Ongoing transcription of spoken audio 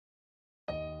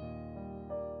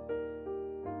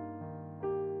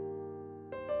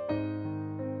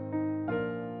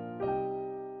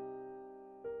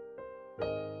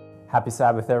Happy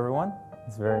Sabbath, everyone.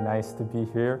 It's very nice to be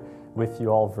here with you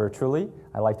all virtually.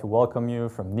 I'd like to welcome you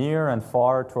from near and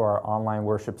far to our online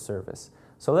worship service.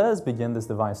 So let us begin this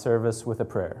divine service with a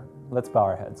prayer. Let's bow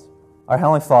our heads. Our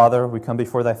Heavenly Father, we come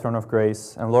before Thy throne of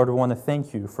grace, and Lord, we want to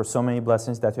thank You for so many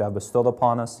blessings that You have bestowed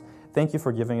upon us. Thank You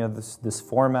for giving us this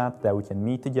format that we can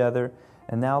meet together.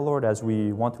 And now, Lord, as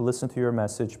we want to listen to Your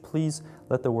message, please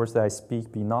let the words that I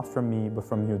speak be not from me, but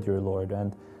from You, dear Lord.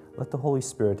 And let the Holy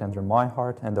Spirit enter my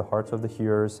heart and the hearts of the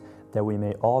hearers, that we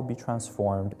may all be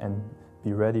transformed and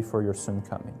be ready for Your soon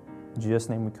coming. In Jesus'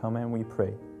 name we come and we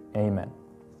pray. Amen.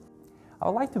 I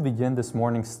would like to begin this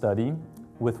morning's study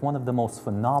with one of the most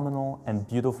phenomenal and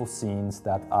beautiful scenes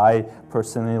that I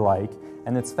personally like,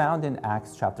 and it's found in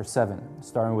Acts chapter 7,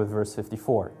 starting with verse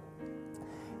 54.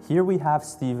 Here we have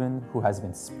Stephen, who has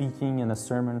been speaking in a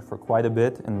sermon for quite a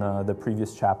bit in the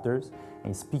previous chapters, and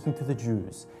he's speaking to the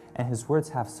Jews. And his words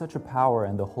have such a power,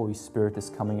 and the Holy Spirit is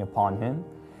coming upon him.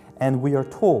 And we are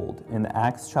told in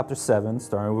Acts chapter 7,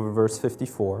 starting with verse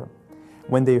 54,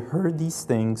 when they heard these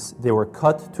things, they were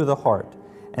cut to the heart,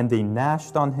 and they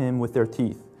gnashed on him with their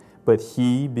teeth. But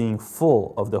he, being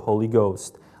full of the Holy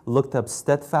Ghost, looked up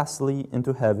steadfastly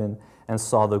into heaven and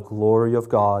saw the glory of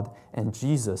God and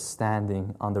Jesus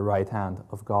standing on the right hand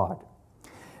of God,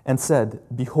 and said,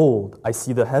 Behold, I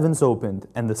see the heavens opened,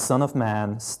 and the Son of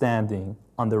Man standing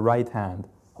on the right hand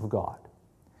of God.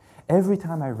 Every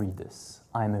time I read this,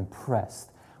 I'm impressed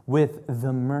with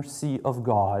the mercy of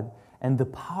God and the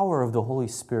power of the Holy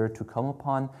Spirit to come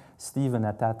upon Stephen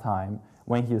at that time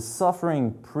when he is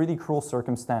suffering pretty cruel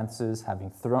circumstances,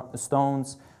 having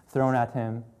stones thrown at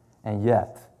him, and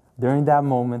yet, during that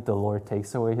moment, the Lord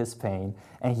takes away his pain,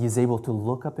 and he is able to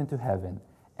look up into heaven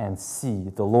and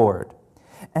see the Lord.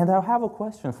 And I have a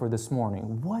question for this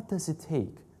morning. What does it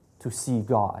take to see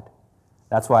God?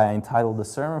 That's why I entitled the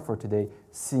sermon for today,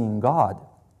 Seeing God.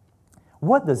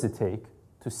 What does it take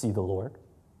to see the Lord?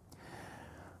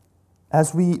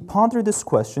 As we ponder this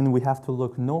question, we have to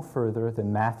look no further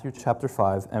than Matthew chapter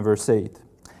 5 and verse 8.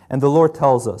 And the Lord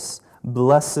tells us,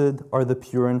 Blessed are the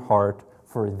pure in heart,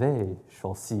 for they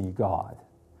shall see God.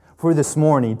 For this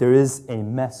morning, there is a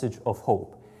message of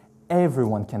hope.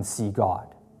 Everyone can see God.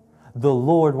 The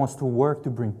Lord wants to work to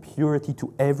bring purity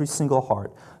to every single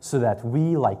heart so that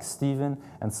we, like Stephen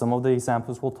and some of the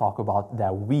examples we'll talk about,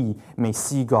 that we may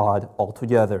see God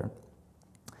altogether.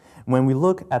 When we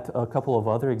look at a couple of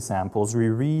other examples, we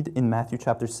read in Matthew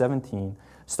chapter 17,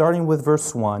 starting with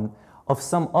verse 1, of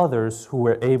some others who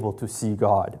were able to see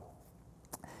God.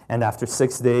 And after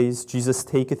 6 days, Jesus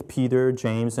taketh Peter,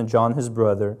 James, and John his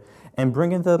brother, and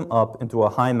bringeth them up into a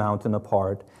high mountain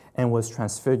apart, and was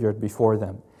transfigured before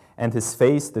them. And his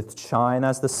face did shine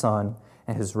as the sun,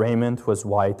 and his raiment was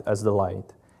white as the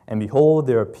light. And behold,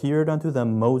 there appeared unto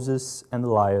them Moses and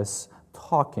Elias,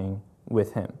 talking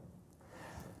with him.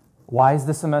 Why is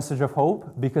this a message of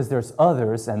hope? Because there's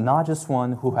others, and not just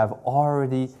one, who have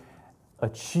already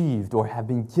achieved, or have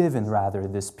been given, rather,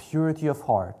 this purity of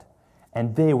heart,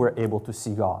 and they were able to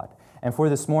see God. And for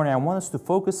this morning, I want us to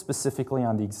focus specifically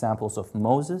on the examples of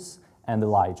Moses and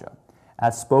Elijah,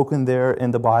 as spoken there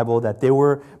in the Bible, that they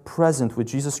were present with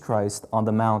Jesus Christ on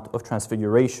the Mount of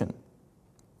Transfiguration.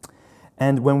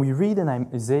 And when we read in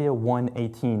Isaiah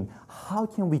 1:18, how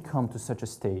can we come to such a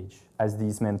stage as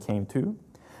these men came to?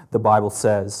 The Bible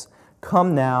says,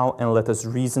 Come now and let us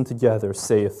reason together,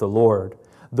 saith the Lord.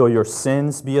 Though your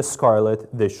sins be as scarlet,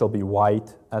 they shall be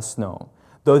white as snow.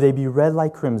 Though they be red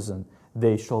like crimson,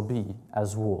 they shall be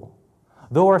as wool.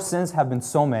 Though our sins have been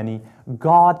so many,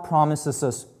 God promises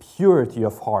us purity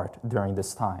of heart during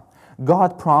this time.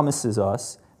 God promises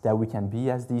us that we can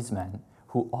be as these men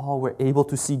who all were able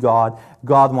to see God.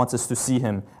 God wants us to see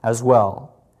Him as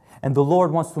well. And the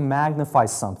Lord wants to magnify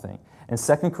something. In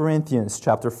 2 Corinthians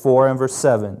chapter 4 and verse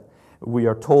 7, we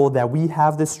are told that we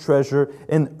have this treasure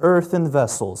in earthen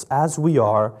vessels, as we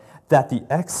are, that the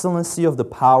excellency of the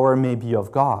power may be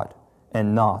of God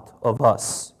and not of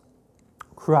us.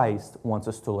 Christ wants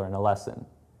us to learn a lesson.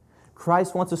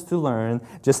 Christ wants us to learn,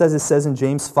 just as it says in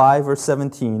James 5 verse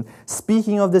 17,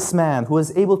 speaking of this man who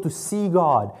is able to see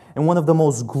God in one of the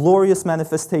most glorious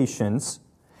manifestations.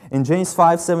 In James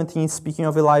 5:17, speaking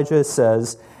of Elijah, it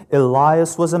says,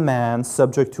 Elias was a man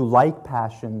subject to like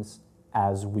passions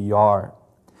as we are.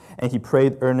 And he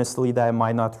prayed earnestly that it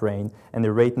might not rain, and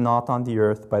it rained not on the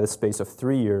earth by the space of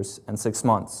 3 years and 6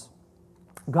 months.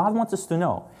 God wants us to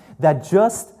know that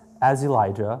just as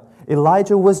Elijah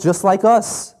was just like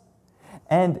us.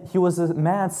 And he was a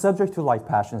man subject to like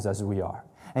passions as we are.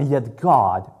 And yet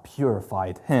God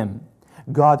purified him.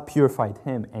 God purified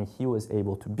him, and he was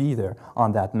able to be there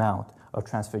on that Mount of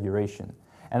Transfiguration.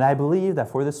 And I believe that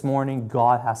for this morning,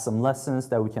 God has some lessons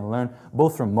that we can learn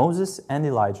both from Moses and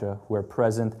Elijah, who are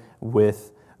present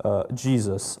with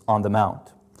Jesus on the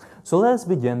mount. So let us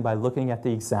begin by looking at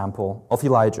the example of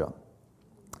Elijah,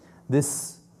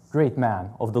 this great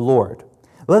man of the Lord.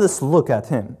 Let us look at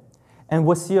him. And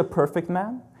was he a perfect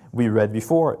man? We read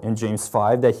before in James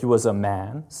 5 that he was a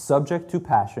man subject to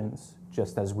passions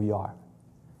just as we are.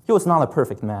 He was not a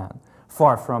perfect man,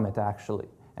 far from it actually,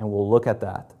 and we'll look at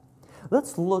that.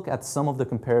 Let's look at some of the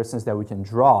comparisons that we can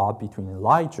draw between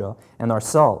Elijah and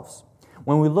ourselves.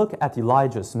 When we look at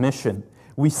Elijah's mission,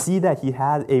 we see that he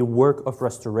had a work of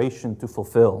restoration to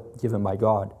fulfill, given by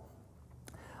God.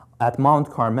 At Mount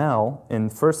Carmel, in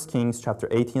 1 Kings chapter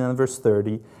 18 and verse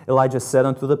 30, Elijah said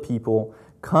unto the people,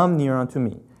 "Come near unto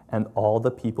me." And all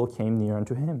the people came near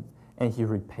unto him. And he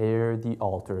repaired the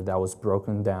altar that was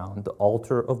broken down, the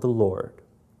altar of the Lord.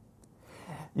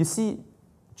 You see,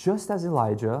 just as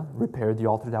Elijah repaired the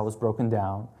altar that was broken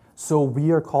down, so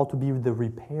we are called to be the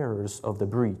repairers of the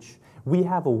breach. We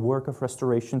have a work of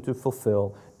restoration to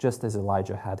fulfill, just as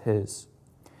Elijah had his.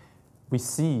 We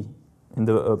see in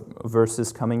the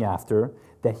verses coming after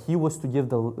that he was to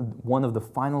give one of the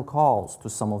final calls to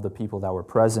some of the people that were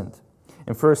present.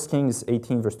 In 1 Kings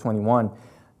 18, verse 21,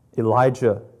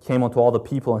 Elijah came unto all the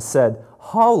people and said,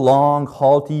 "How long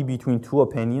halt ye between two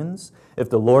opinions? If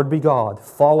the Lord be God,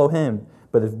 follow him,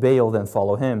 but if Baal, then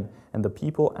follow him." And the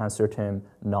people answered him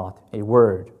not a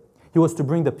word. He was to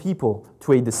bring the people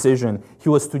to a decision. He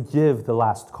was to give the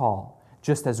last call.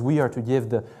 Just as we are to give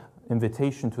the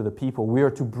invitation to the people, we are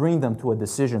to bring them to a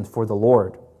decision for the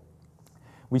Lord.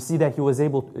 We see that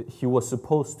he was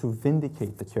supposed to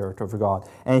vindicate the character of God,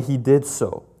 and he did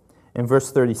so. In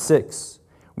verse 36,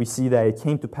 we see that it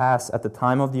came to pass at the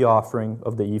time of the offering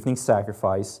of the evening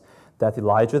sacrifice that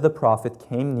Elijah the prophet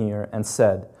came near and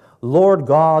said, "Lord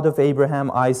God of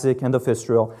Abraham, Isaac, and of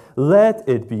Israel, let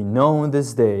it be known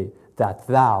this day that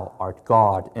thou art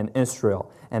God in Israel,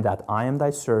 and that I am thy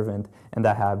servant, and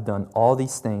that I have done all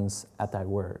these things at thy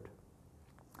word."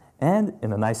 And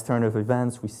in a nice turn of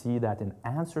events, we see that in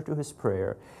answer to his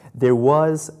prayer, there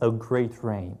was a great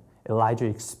rain. Elijah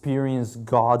experienced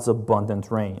God's abundant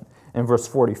rain. In verse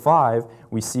 45,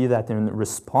 we see that in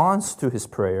response to his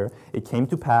prayer, it came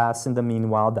to pass in the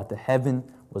meanwhile that the heaven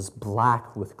was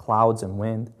black with clouds and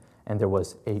wind, and there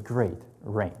was a great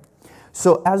rain.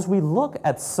 So as we look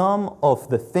at some of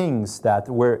the things that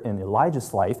were in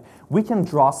Elijah's life, we can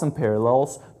draw some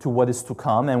parallels to what is to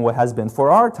come and what has been for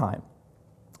our time.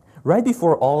 Right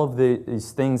before all of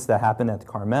these things that happened at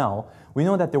Carmel, we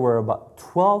know that there were about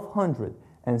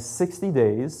 1,260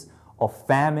 days of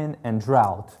famine and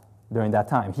drought during that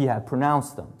time. He had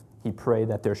pronounced them. He prayed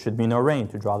that there should be no rain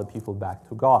to draw the people back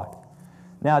to God.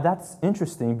 Now that's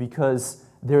interesting because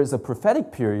there is a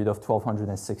prophetic period of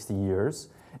 1,260 years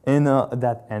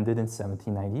that ended in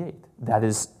 1798. That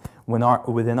is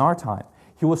within our time.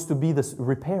 He was to be the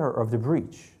repairer of the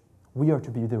breach. We are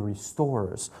to be the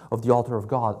restorers of the altar of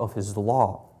God, of his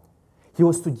law. He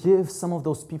was to give some of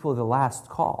those people the last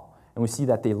call. And we see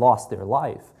that they lost their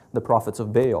life, the prophets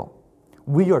of Baal.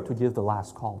 We are to give the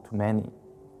last call to many.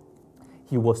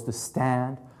 He was to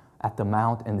stand at the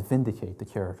mount and vindicate the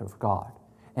character of God.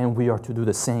 And we are to do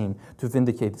the same, to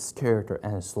vindicate his character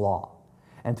and his law.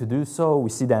 And to do so, we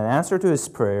see that in answer to his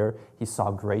prayer, he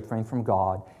saw great rain from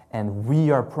God, and we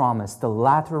are promised the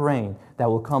latter rain that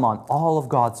will come on all of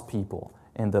God's people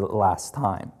in the last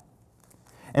time.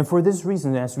 And for this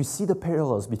reason, as we see the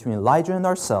parallels between Elijah and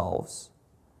ourselves,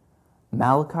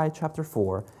 Malachi chapter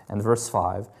 4 and verse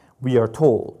 5, we are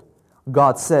told,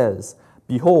 God says,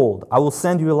 "Behold, I will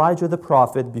send you Elijah the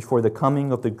prophet before the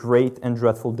coming of the great and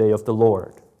dreadful day of the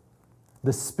Lord."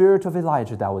 The spirit of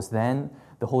Elijah that was then,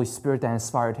 the Holy Spirit that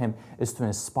inspired him, is to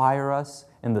inspire us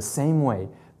in the same way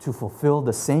to fulfill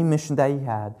the same mission that he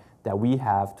had, that we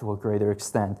have to a greater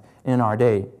extent in our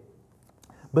day.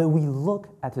 But we look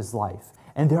at his life,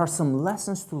 and there are some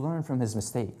lessons to learn from his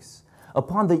mistakes.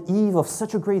 Upon the eve of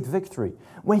such a great victory,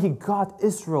 when he got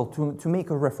Israel to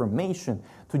make a reformation,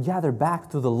 to gather back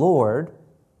to the Lord,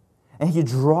 and he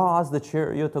draws the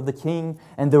chariot of the king,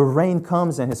 and the rain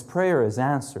comes and his prayer is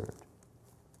answered,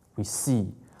 we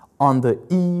see on the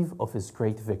eve of his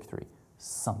great victory,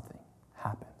 something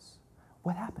happens.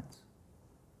 What happens?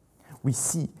 We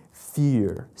see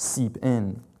fear seep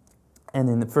in. And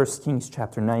in 1 Kings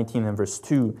chapter 19 and verse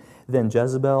 2, then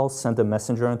Jezebel sent a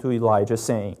messenger unto Elijah,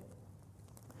 saying,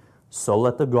 "So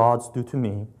let the gods do to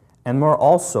me, and more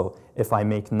also, if I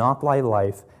make not thy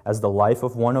life as the life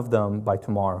of one of them by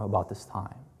tomorrow about this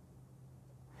time."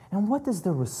 And what is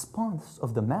the response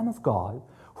of the man of God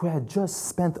who had just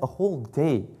spent a whole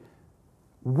day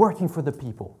working for the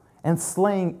people and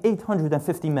slaying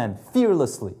 850 men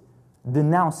fearlessly,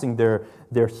 denouncing their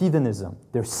heathenism,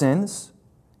 their sins,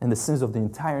 and the sins of the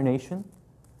entire nation.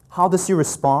 How does he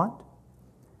respond?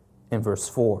 In verse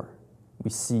 4, we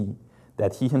see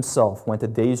that he himself went a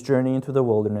day's journey into the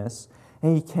wilderness,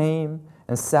 and he came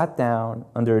and sat down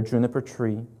under a juniper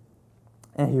tree,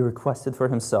 and he requested for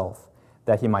himself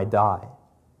that he might die.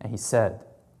 And he said,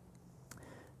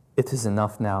 "It is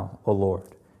enough now, O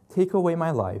Lord. Take away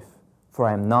my life, for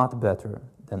I am not better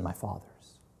than my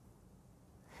fathers."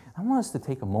 I want us to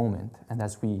take a moment, and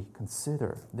as we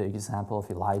consider the example of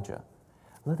Elijah,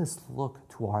 let us look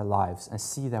to our lives and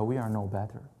see that we are no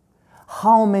better.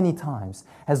 How many times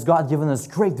has God given us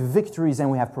great victories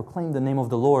and we have proclaimed the name of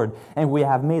the Lord and we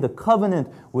have made a covenant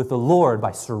with the Lord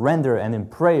by surrender and in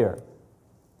prayer?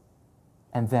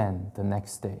 And then the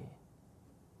next day,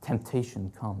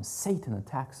 temptation comes. Satan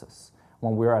attacks us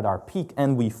when we're at our peak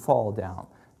and we fall down,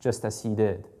 just as he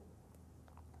did.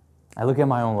 I look at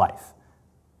my own life.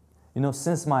 You know,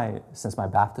 since my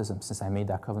baptism, since I made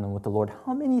that covenant with the Lord,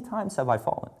 how many times have I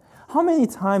fallen? How many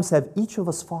times have each of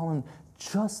us fallen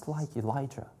just like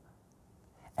Elijah?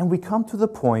 And we come to the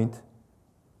point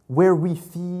where we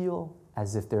feel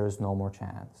as if there is no more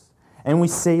chance. And we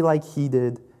say like he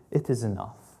did, "It is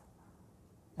enough,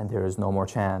 and there is no more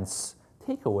chance.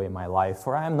 Take away my life,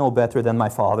 for I am no better than my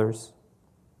fathers."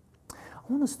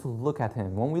 I want us to look at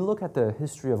him. When we look at the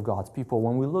history of God's people,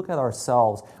 when we look at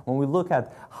ourselves, when we look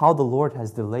at how the Lord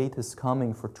has delayed his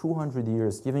coming for 200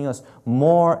 years, giving us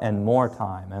more and more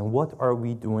time, and what are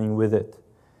we doing with it?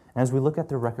 As we look at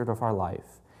the record of our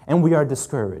life, and we are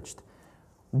discouraged,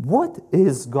 what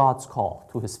is God's call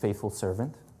to his faithful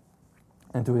servant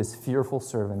and to his fearful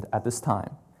servant at this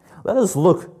time? Let us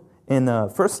look in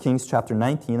 1 Kings chapter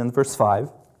 19 and verse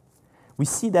 5. We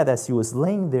see that as he was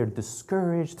laying there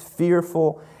discouraged,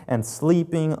 fearful, and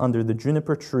sleeping under the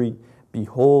juniper tree,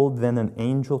 behold, then an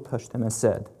angel touched him and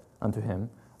said unto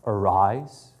him,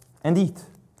 "Arise and eat."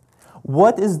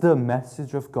 What is the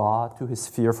message of God to his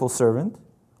fearful servant?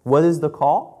 What is the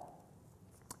call?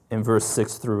 In verse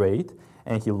 6 through 8,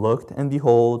 "And he looked, and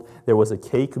behold, there was a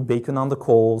cake baken on the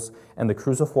coals, and the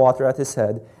cruse of water at his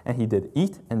head. And he did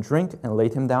eat and drink, and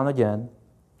laid him down again.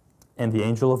 And the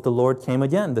angel of the Lord came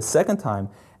again the second time,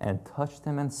 and touched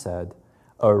him and said,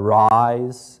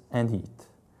 Arise and eat,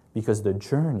 because the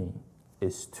journey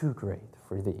is too great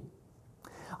for thee."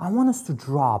 I want us to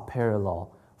draw a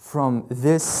parallel from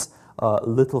this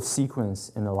little sequence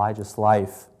in Elijah's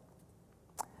life.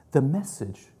 The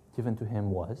message given to him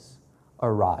was,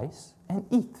 arise and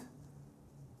eat,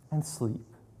 and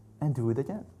sleep, and do it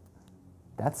again.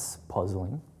 That's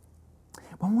puzzling.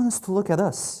 But I want us to look at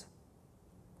us.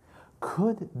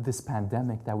 Could this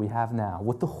pandemic that we have now,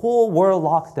 with the whole world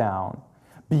locked down,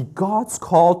 be God's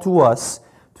call to us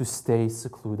to stay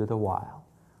secluded a while?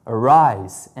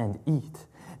 Arise and eat.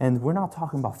 And we're not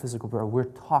talking about physical bread, we're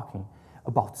talking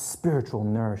about spiritual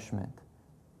nourishment.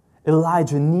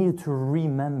 Elijah needed to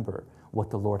remember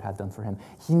what the Lord had done for him.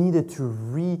 He needed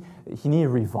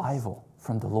revival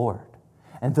from the Lord.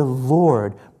 And the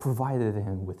Lord provided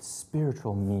him with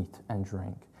spiritual meat and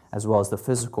drink, as well as the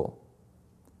physical.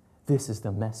 This is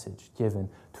the message given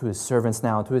to his servants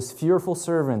now, to his fearful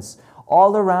servants.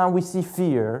 All around we see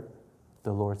fear.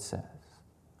 The Lord says,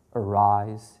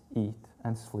 arise, eat,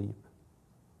 and sleep,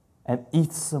 and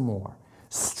eat some more.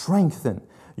 Strengthen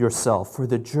yourself, for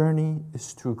the journey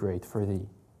is too great for thee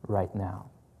right now.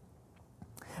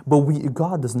 But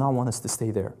God does not want us to stay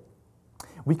there.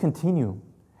 We continue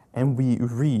and we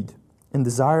read in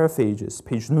Desire of Ages,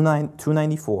 page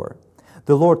 294,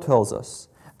 the Lord tells us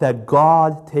that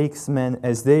God takes men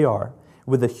as they are,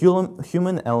 with the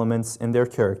human elements in their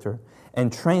character,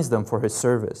 and trains them for his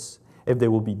service, if they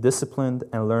will be disciplined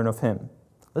and learn of him.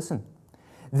 Listen,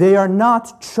 they are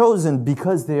not chosen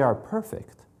because they are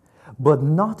perfect, but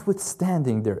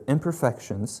notwithstanding their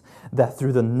imperfections, that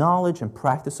through the knowledge and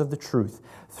practice of the truth,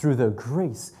 through the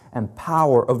grace and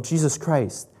power of Jesus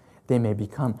Christ, they may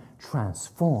become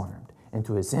transformed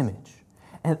into his image.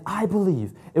 And I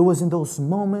believe it was in those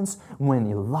moments when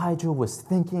Elijah was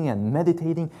thinking and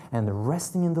meditating and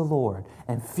resting in the Lord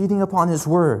and feeding upon his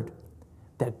word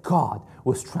that God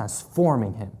was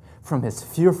transforming him from his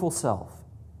fearful self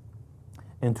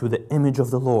into the image of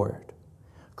the Lord.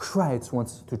 Christ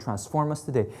wants to transform us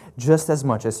today just as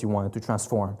much as he wanted to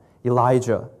transform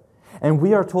Elijah. And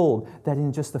we are told that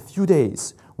in just a few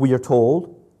days, we are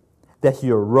told that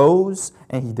he arose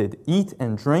and he did eat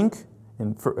and drink,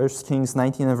 in 1 Kings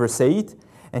 19 and verse 8,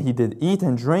 and he did eat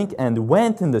and drink and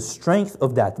went in the strength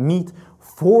of that meat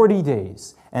 40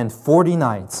 days and 40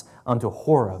 nights unto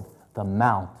Horeb, the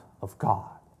mount of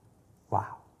God.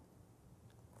 Wow.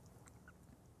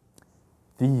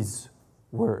 These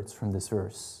words from this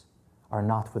verse are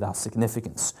not without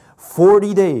significance.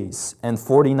 40 days and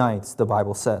 40 nights, the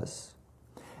Bible says.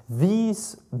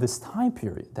 This time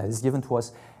period that is given to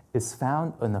us is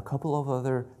found in a couple of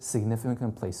other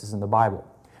significant places in the Bible.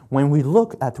 When we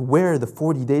look at where the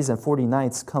 40 days and 40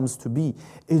 nights comes to be,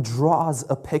 it draws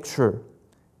a picture.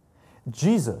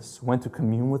 Jesus went to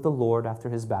commune with the Lord after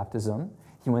his baptism.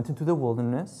 He went into the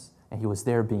wilderness, and he was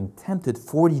there being tempted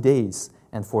 40 days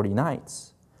and 40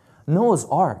 nights. Noah's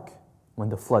Ark, when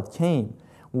the flood came,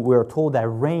 we are told that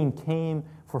rain came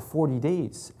for 40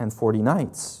 days and 40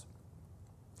 nights.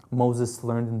 Moses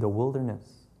learned in the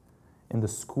wilderness, in the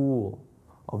school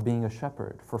of being a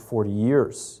shepherd for 40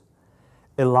 years.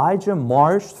 Elijah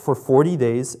marched for 40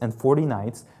 days and 40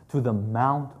 nights to the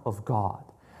Mount of God,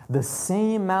 the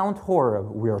same Mount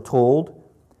Horeb, we are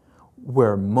told,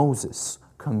 where Moses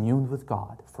communed with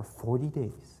God for 40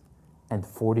 days and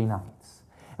 40 nights.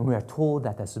 And we are told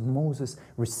that as Moses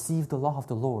received the law of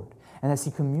the Lord, and as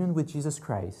he communed with Jesus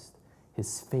Christ,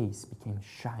 his face became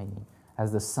shining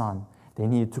as the sun. They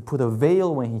needed to put a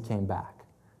veil when he came back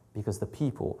because the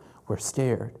people were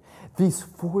scared. These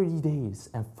 40 days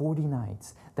and 40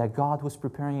 nights that God was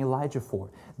preparing Elijah for,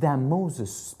 that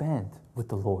Moses spent with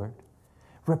the Lord,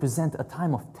 represent a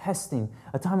time of testing,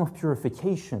 a time of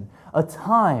purification, a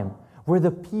time where the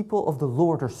people of the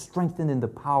Lord are strengthened in the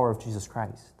power of Jesus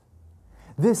Christ.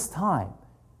 This time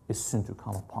is soon to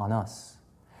come upon us,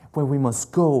 where we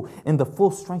must go in the full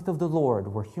strength of the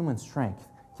Lord, where human strength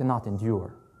cannot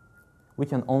endure. We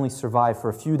can only survive for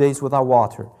a few days without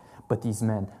water, but these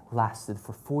men lasted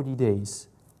for 40 days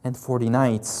and 40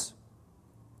 nights.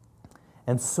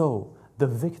 And so, the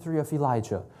victory of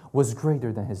Elijah was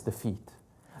greater than his defeat.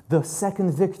 The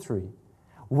second victory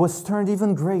was turned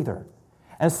even greater.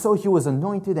 And so he was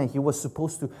anointed, and he was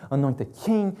supposed to anoint the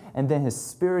king, and then his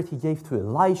spirit he gave to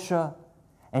Elisha,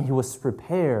 and he was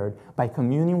prepared by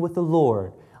communing with the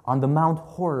Lord on the Mount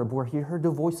Horeb, where he heard the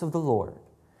voice of the Lord.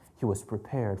 He was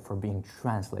prepared for being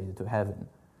translated to heaven.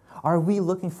 Are we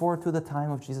looking forward to the time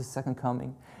of Jesus' second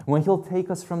coming, when he'll take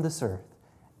us from this earth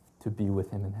to be with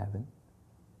him in heaven?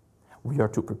 We are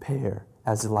to prepare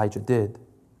as Elijah did.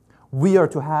 We are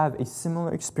to have a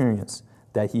similar experience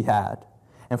that he had.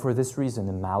 And for this reason,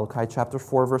 in Malachi chapter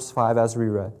 4, verse 5, as we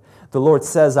read, the Lord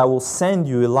says, I will send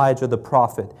you Elijah the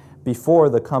prophet before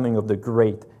the coming of the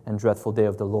great and dreadful day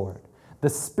of the Lord. The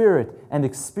spirit and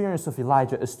experience of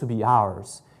Elijah is to be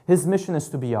ours. His mission is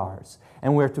to be ours.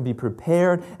 And we are to be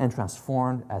prepared and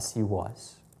transformed as he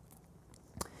was.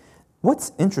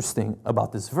 What's interesting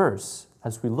about this verse,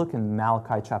 as we look in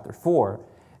Malachi chapter 4,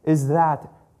 is that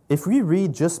if we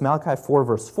read just Malachi 4,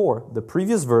 verse 4, the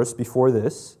previous verse before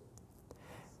this,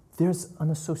 there's an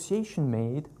association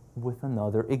made with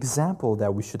another example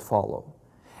that we should follow.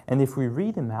 And if we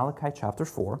read in Malachi chapter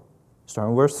 4,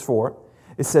 starting verse 4,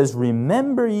 it says,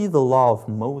 Remember ye the law of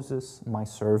Moses, my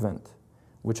servant,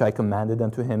 which I commanded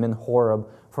unto him in Horeb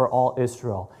for all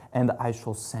Israel, and I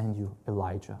shall send you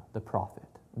Elijah the prophet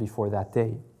before that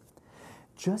day.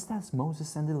 Just as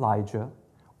Moses and Elijah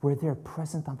were there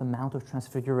present on the Mount of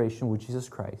Transfiguration with Jesus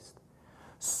Christ,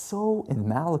 so in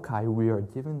Malachi we are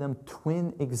giving them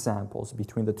twin examples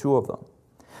between the two of them.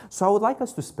 So I would like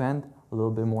us to spend a little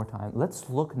bit more time. Let's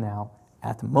look now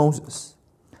at Moses,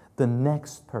 the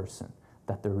next person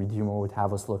that the Redeemer would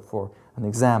have us look for an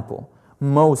example.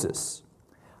 Moses.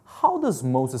 How does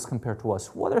Moses compare to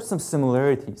us? What are some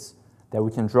similarities that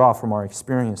we can draw from our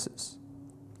experiences?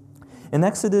 In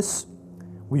Exodus,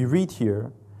 we read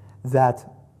here that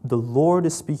the Lord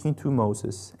is speaking to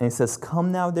Moses, and he says,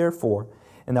 Come now, therefore,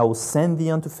 and I will send thee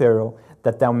unto Pharaoh,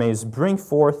 that thou mayest bring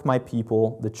forth my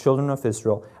people, the children of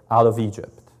Israel, out of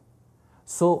Egypt.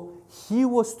 So he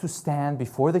was to stand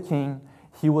before the king.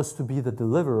 He was to be the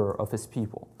deliverer of his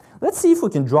people. Let's see if we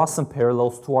can draw some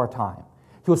parallels to our time.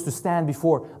 He was to stand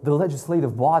before the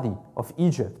legislative body of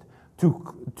Egypt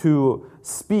to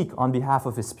speak on behalf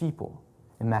of his people.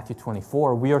 In Matthew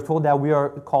 24, we are told that we are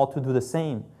called to do the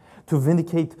same, to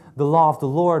vindicate the law of the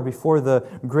Lord before the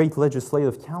great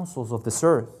legislative councils of this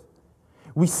earth.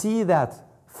 We see that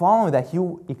following that, he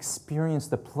experienced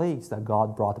the plagues that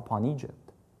God brought upon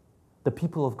Egypt. The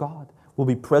people of God will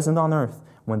be present on earth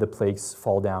when the plagues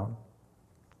fall down.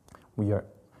 We are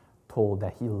told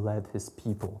that he led his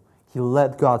people. He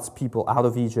led God's people out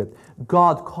of Egypt.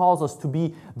 God calls us to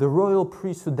be the royal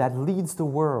priesthood that leads the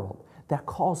world, that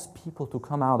calls people to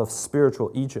come out of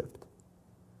spiritual Egypt.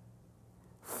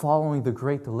 Following the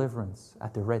great deliverance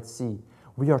at the Red Sea,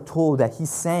 we are told that he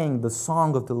sang the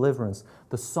song of deliverance,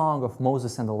 the song of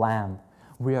Moses and the Lamb.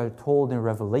 We are told in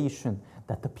Revelation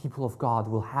that the people of God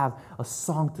will have a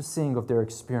song to sing of their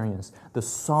experience, the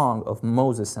song of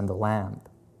Moses and the Lamb.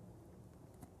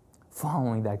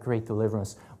 Following that great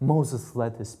deliverance, Moses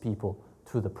led his people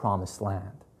to the promised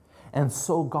land. And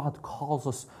so God calls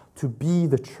us to be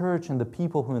the church and the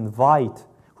people who invite,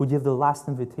 who give the last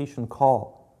invitation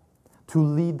call, to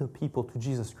lead the people to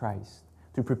Jesus Christ,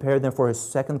 to prepare them for His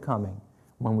second coming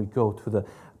when we go to the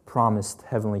promised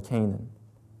heavenly Canaan.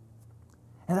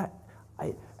 And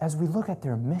as we look at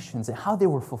their missions and how they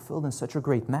were fulfilled in such a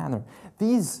great manner,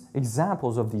 these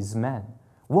examples of these men,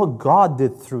 what God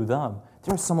did through them,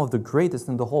 they're some of the greatest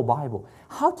in the whole Bible.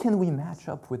 How can we match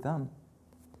up with them?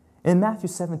 In Matthew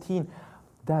 17,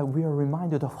 that we are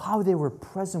reminded of how they were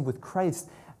present with Christ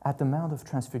at the Mount of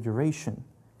Transfiguration.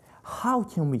 How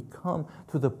can we come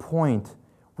to the point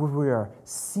where we are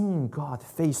seeing God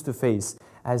face to face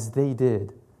as they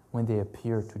did when they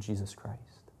appeared to Jesus Christ?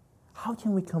 How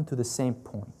can we come to the same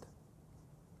point?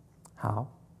 How?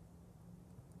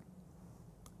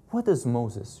 What does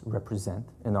Moses represent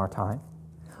in our time?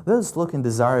 Let us look in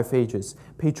Desire of Ages,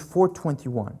 page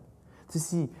 421, to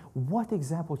see what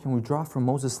example can we draw from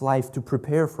Moses' life to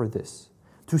prepare for this,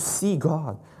 to see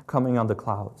God coming on the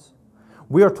clouds.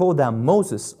 We are told that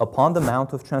Moses, upon the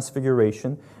Mount of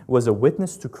Transfiguration, was a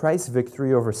witness to Christ's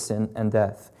victory over sin and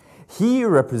death. He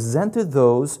represented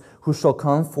those who shall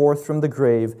come forth from the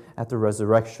grave at the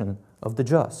resurrection of the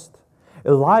just.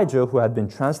 Elijah, who had been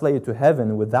translated to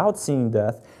heaven without seeing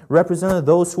death, represented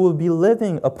those who will be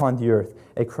living upon the earth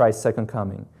at Christ's second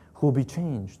coming, who will be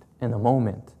changed in a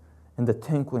moment, in the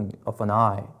twinkling of an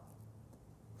eye.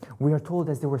 We are told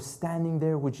as they were standing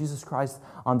there with Jesus Christ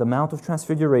on the Mount of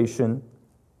Transfiguration,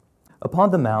 upon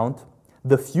the mount,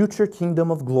 the future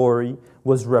kingdom of glory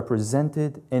was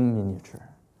represented in miniature.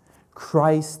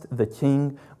 Christ the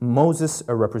King, Moses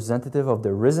a representative of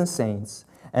the risen saints,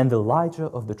 and Elijah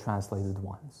of the translated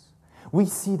ones. We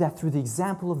see that through the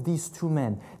example of these two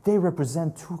men, they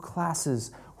represent two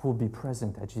classes who will be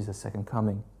present at Jesus' second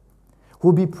coming, who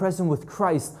will be present with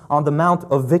Christ on the Mount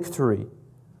of Victory,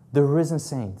 the risen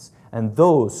saints, and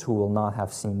those who will not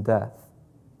have seen death.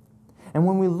 And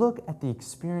when we look at the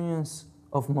experience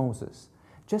of Moses,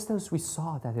 just as we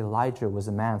saw that Elijah was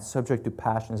a man subject to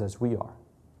passions as we are,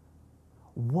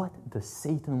 what does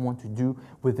Satan want to do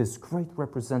with this great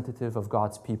representative of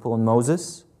God's people in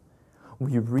Moses?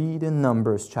 We read in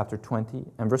Numbers chapter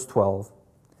 20 and verse 12,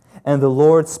 "And the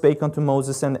Lord spake unto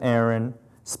Moses and Aaron,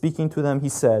 speaking to them, he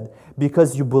said,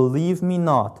 Because you believe me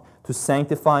not to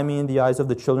sanctify me in the eyes of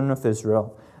the children of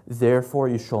Israel, therefore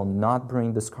you shall not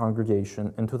bring this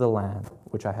congregation into the land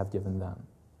which I have given them."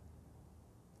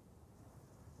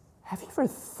 Have you ever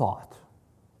thought,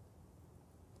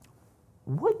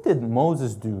 what did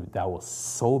Moses do that was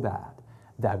so bad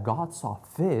that God saw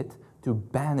fit to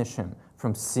banish him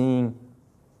from seeing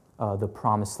the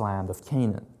promised land of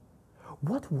Canaan?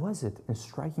 What was it in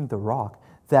striking the rock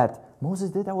that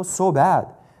Moses did that was so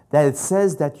bad that it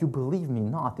says that you believe me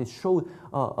not? It showed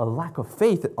a lack of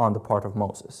faith on the part of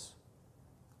Moses.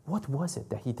 What was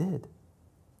it that he did?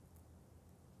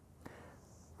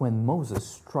 When Moses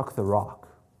struck the rock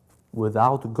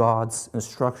without God's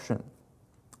instruction,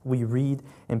 we read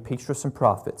in Patriarchs and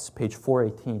Prophets, page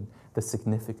 418, the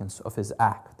significance of his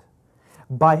act.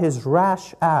 By his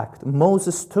rash act,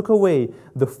 Moses took away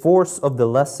the force of the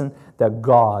lesson that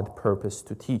God purposed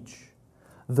to teach.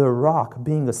 The rock,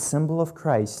 being a symbol of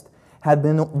Christ, had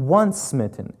been once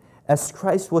smitten, as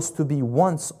Christ was to be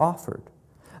once offered.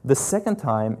 The second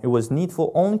time, it was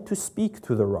needful only to speak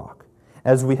to the rock,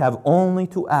 as we have only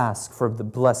to ask for the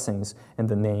blessings in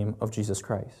the name of Jesus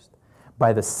Christ.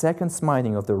 By the second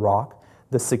smiting of the rock,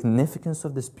 the significance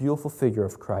of this beautiful figure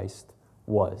of Christ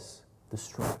was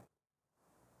destroyed.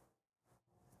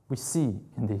 We see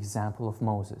in the example of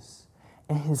Moses,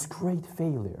 in his great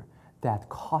failure that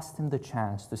cost him the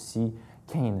chance to see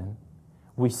Canaan,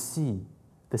 we see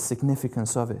the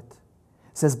significance of it.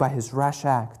 It says, by his rash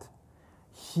act,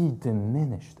 he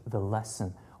diminished the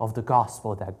lesson of the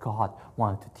gospel that God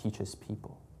wanted to teach his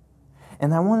people.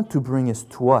 And I wanted to bring this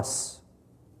to us.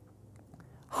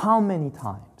 How many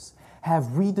times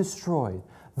have we destroyed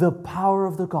the power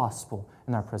of the gospel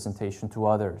in our presentation to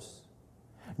others?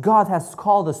 God has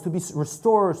called us to be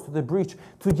restorers to the breach,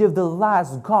 to give the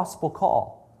last gospel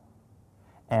call.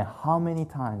 And how many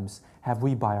times have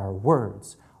we, by our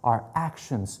words, our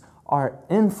actions, our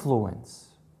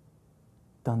influence,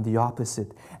 done the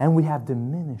opposite, and we have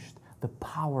diminished the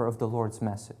power of the Lord's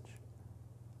message?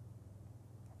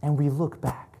 And we look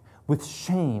back with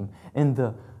shame in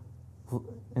the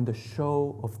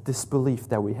show of disbelief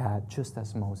that we had, just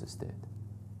as Moses did.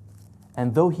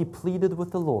 And though he pleaded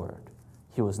with the Lord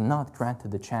he was not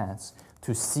granted the chance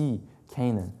to see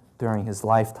Canaan during his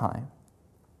lifetime.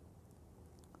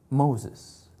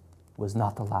 Moses was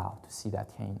not allowed to see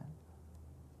that Canaan.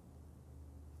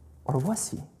 Or was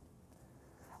he?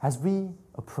 As we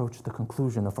approach the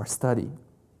conclusion of our study,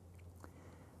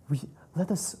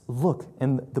 let us look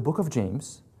in the book of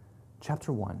James,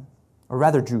 chapter 1, or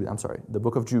rather Jude, the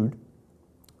book of Jude,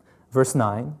 verse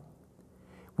 9.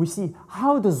 We see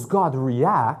how does God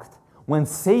react when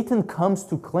Satan comes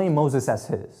to claim Moses as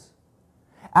his.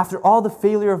 After all the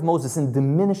failure of Moses in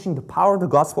diminishing the power of the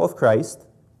gospel of Christ,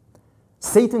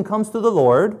 Satan comes to the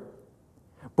Lord,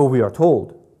 but we are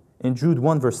told in Jude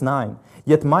 1 verse 9,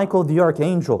 "Yet Michael the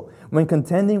archangel, when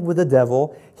contending with the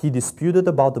devil, he disputed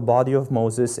about the body of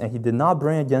Moses, and he did not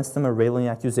bring against him a railing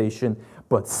accusation,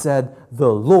 but said,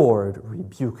 'The Lord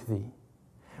rebuke thee.'"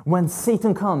 When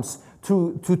Satan comes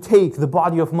to take the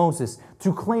body of Moses,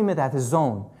 to claim it as his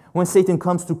own, when Satan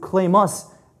comes to claim us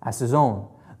as his own,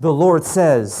 the Lord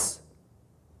says,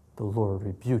 "The Lord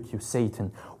rebuke you,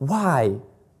 Satan." Why?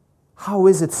 How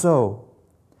is it so?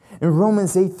 In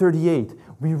Romans 8:38,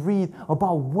 we read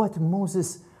about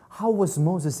how was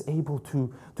Moses able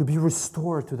to be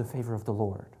restored to the favor of the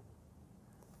Lord.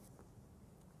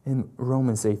 In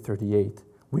Romans 8:38,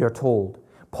 we are told,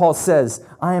 Paul says,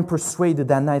 "I am persuaded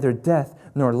that neither death,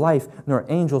 nor life, nor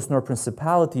angels, nor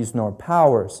principalities, nor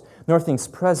powers, nor things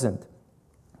present,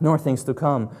 nor things to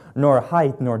come, nor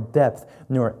height, nor depth,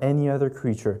 nor any other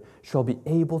creature shall be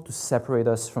able to separate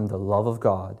us from the love of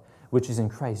God, which is in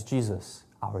Christ Jesus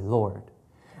our Lord."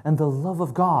 And the love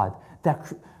of God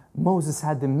that Moses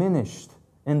had diminished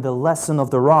in the lesson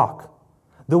of the rock,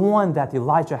 the one that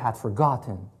Elijah had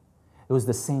forgotten, it was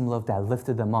the same love that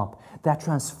lifted them up, that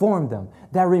transformed them,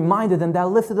 that reminded them, that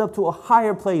lifted up to a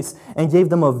higher place and gave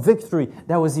them a victory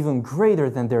that was even greater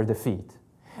than their defeat.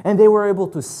 And they were able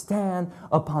to stand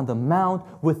upon the mount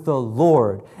with the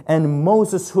Lord. And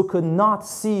Moses, who could not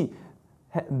see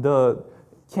the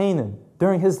Canaan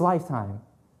during his lifetime,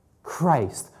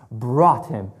 Christ brought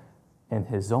him in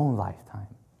his own lifetime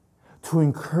to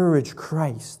encourage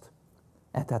Christ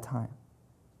at that time.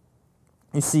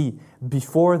 You see,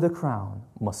 before the crown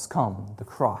must come the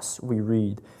cross, we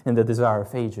read in the Desire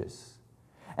of Ages.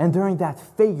 And during that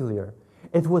failure,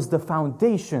 it was the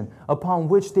foundation upon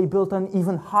which they built an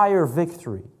even higher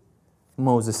victory,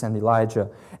 Moses and Elijah.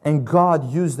 And God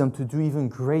used them to do even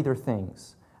greater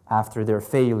things after their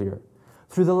failure.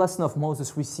 Through the lesson of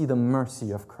Moses, we see the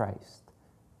mercy of Christ.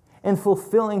 In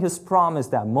fulfilling his promise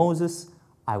that Moses,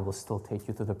 I will still take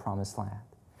you to the promised land.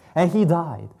 And he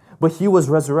died, but he was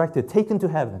resurrected, taken to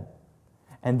heaven,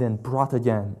 and then brought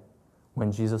again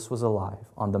when Jesus was alive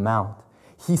on the mount.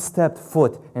 He stepped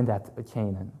foot in that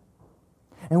Canaan.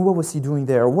 And what was he doing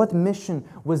there? What mission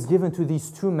was given to these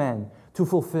two men to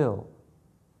fulfill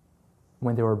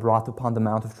when they were brought upon the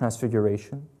Mount of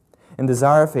Transfiguration? In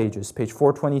Desire of Ages, page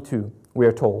 422, we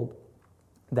are told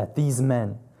that these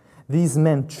men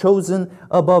chosen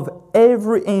above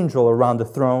every angel around the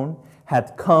throne,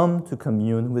 had come to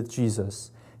commune with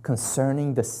Jesus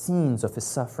concerning the scenes of his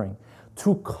suffering,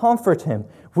 to comfort him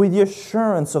with the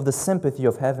assurance of the sympathy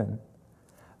of heaven,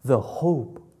 the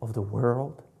hope of the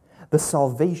world, the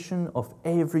salvation of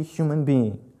every human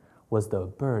being was the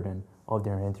burden of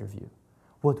their interview.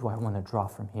 What do I want to draw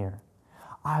from here?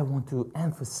 I want to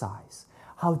emphasize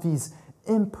how these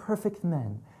imperfect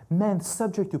men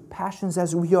subject to passions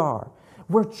as we are,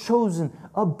 were chosen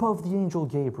above the angel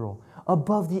Gabriel,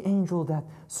 above the angel that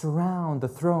surround the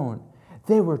throne.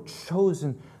 They were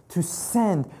chosen to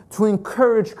send, to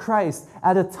encourage Christ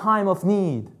at a time of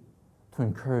need, to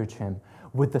encourage him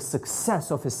with the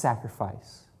success of his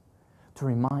sacrifice, to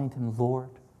remind him,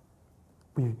 Lord,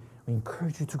 we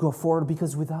encourage you to go forward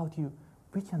because without you,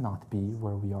 we cannot be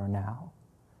where we are now.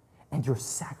 And your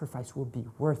sacrifice will be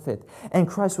worth it. And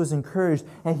Christ was encouraged,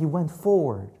 and he went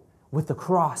forward with the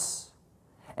cross.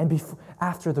 And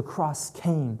after the cross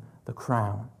came the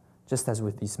crown, just as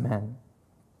with these men.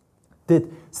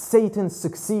 Did Satan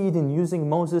succeed in using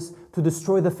Moses to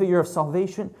destroy the figure of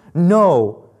salvation?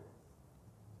 No.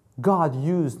 God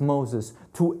used Moses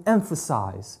to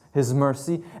emphasize his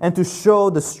mercy and to show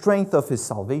the strength of his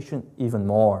salvation even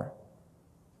more.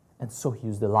 And so he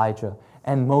used Elijah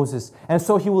and Moses, and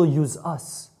so he will use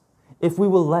us if we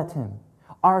will let him.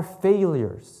 Our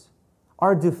failures,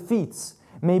 our defeats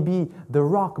may be the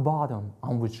rock bottom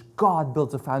on which God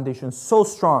builds a foundation so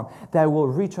strong that it will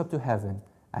reach up to heaven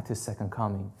at his second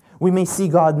coming. We may see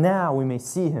God now, we may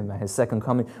see him at his second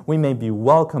coming, we may be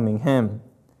welcoming him.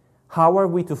 How are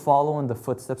we to follow in the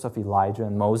footsteps of Elijah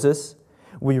and Moses?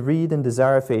 We read in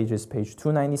Desire of Ages, page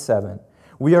 297,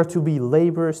 We are to be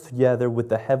laborers together with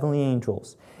the heavenly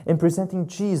angels in presenting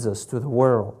Jesus to the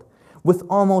world. With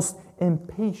almost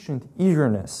impatient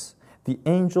eagerness, the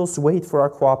angels wait for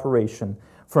our cooperation,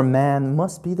 for man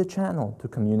must be the channel to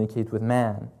communicate with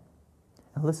man.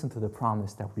 And listen to the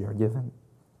promise that we are given.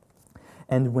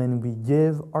 And when we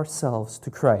give ourselves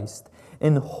to Christ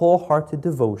in wholehearted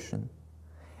devotion,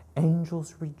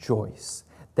 angels rejoice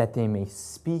that they may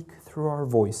speak through our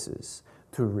voices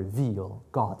to reveal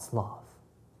God's love.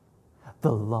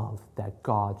 The love that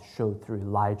God showed through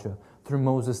Elijah, through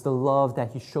Moses, the love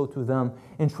that He showed to them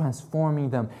in transforming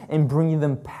them and bringing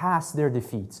them past their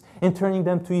defeats and turning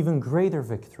them to even greater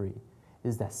victory,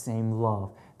 is that same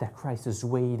love that Christ is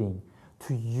waiting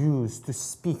to use to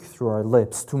speak through our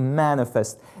lips, to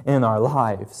manifest in our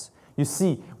lives. You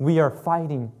see, we are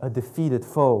fighting a defeated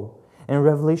foe. In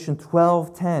Revelation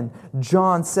 12:10,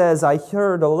 John says, I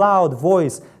heard a loud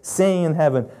voice saying in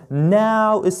heaven,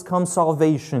 now is come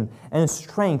salvation and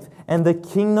strength and the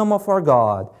kingdom of our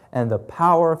God and the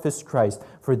power of His Christ.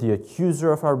 For the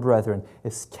accuser of our brethren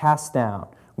is cast down,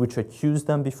 which accused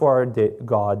them before our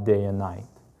God day and night.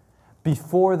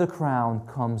 Before the crown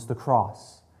comes the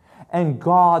cross. And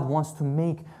God wants to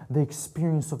make the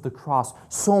experience of the cross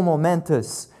so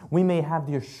momentous. We may have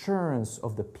the assurance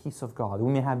of the peace of God.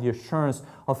 We may have the assurance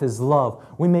of His love.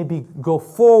 We may go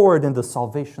forward in the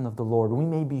salvation of the Lord. We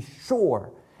may be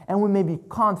sure, and we may be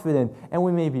confident, and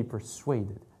we may be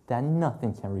persuaded that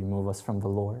nothing can remove us from the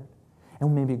Lord.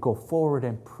 And we may go forward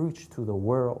and preach to the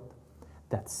world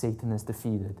that Satan is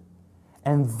defeated.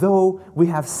 And though we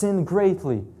have sinned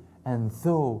greatly, and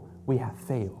though we have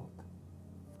failed,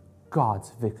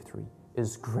 God's victory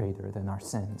is greater than our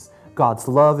sins. God's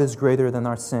love is greater than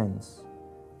our sins.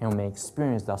 And we may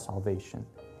experience that salvation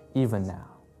even now.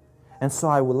 And so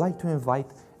I would like to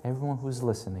invite everyone who is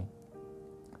listening,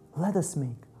 let us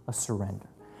make a surrender.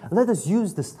 Let us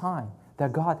use this time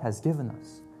that God has given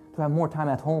us to have more time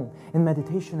at home in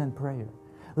meditation and prayer.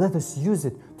 Let us use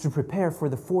it to prepare for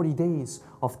the 40 days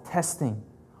of testing,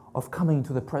 of coming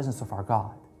to the presence of our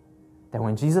God. That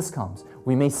when Jesus comes,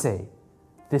 we may say,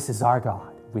 this is our God.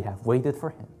 We have waited for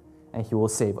Him, and He will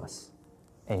save us.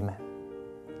 Amen.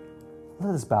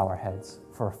 Let us bow our heads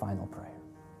for a final prayer.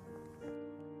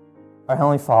 Our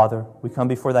Heavenly Father, we come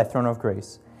before Thy throne of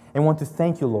grace and want to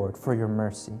thank You, Lord, for Your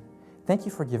mercy. Thank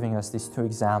You for giving us these two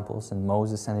examples in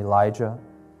Moses and Elijah,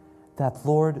 that,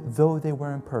 Lord, though they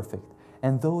were imperfect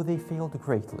and though they failed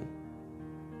greatly,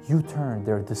 You turned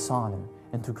their dishonor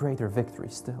into greater victory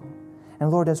still. And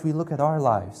Lord, as we look at our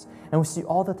lives and we see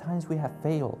all the times we have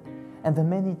failed and the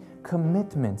many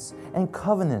commitments and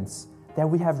covenants that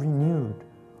we have renewed,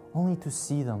 only to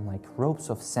see them like ropes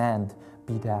of sand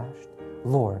be dashed,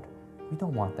 Lord, we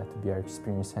don't want that to be our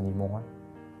experience anymore.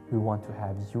 We want to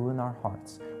have You in our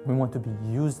hearts. We want to be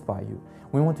used by You.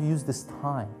 We want to use this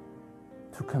time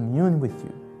to commune with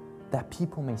You, that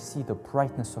people may see the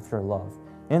brightness of Your love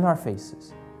in our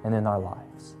faces and in our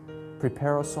lives.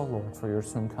 Prepare us, O Lord, for Your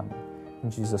soon coming. In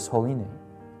Jesus' holy name,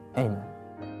 amen.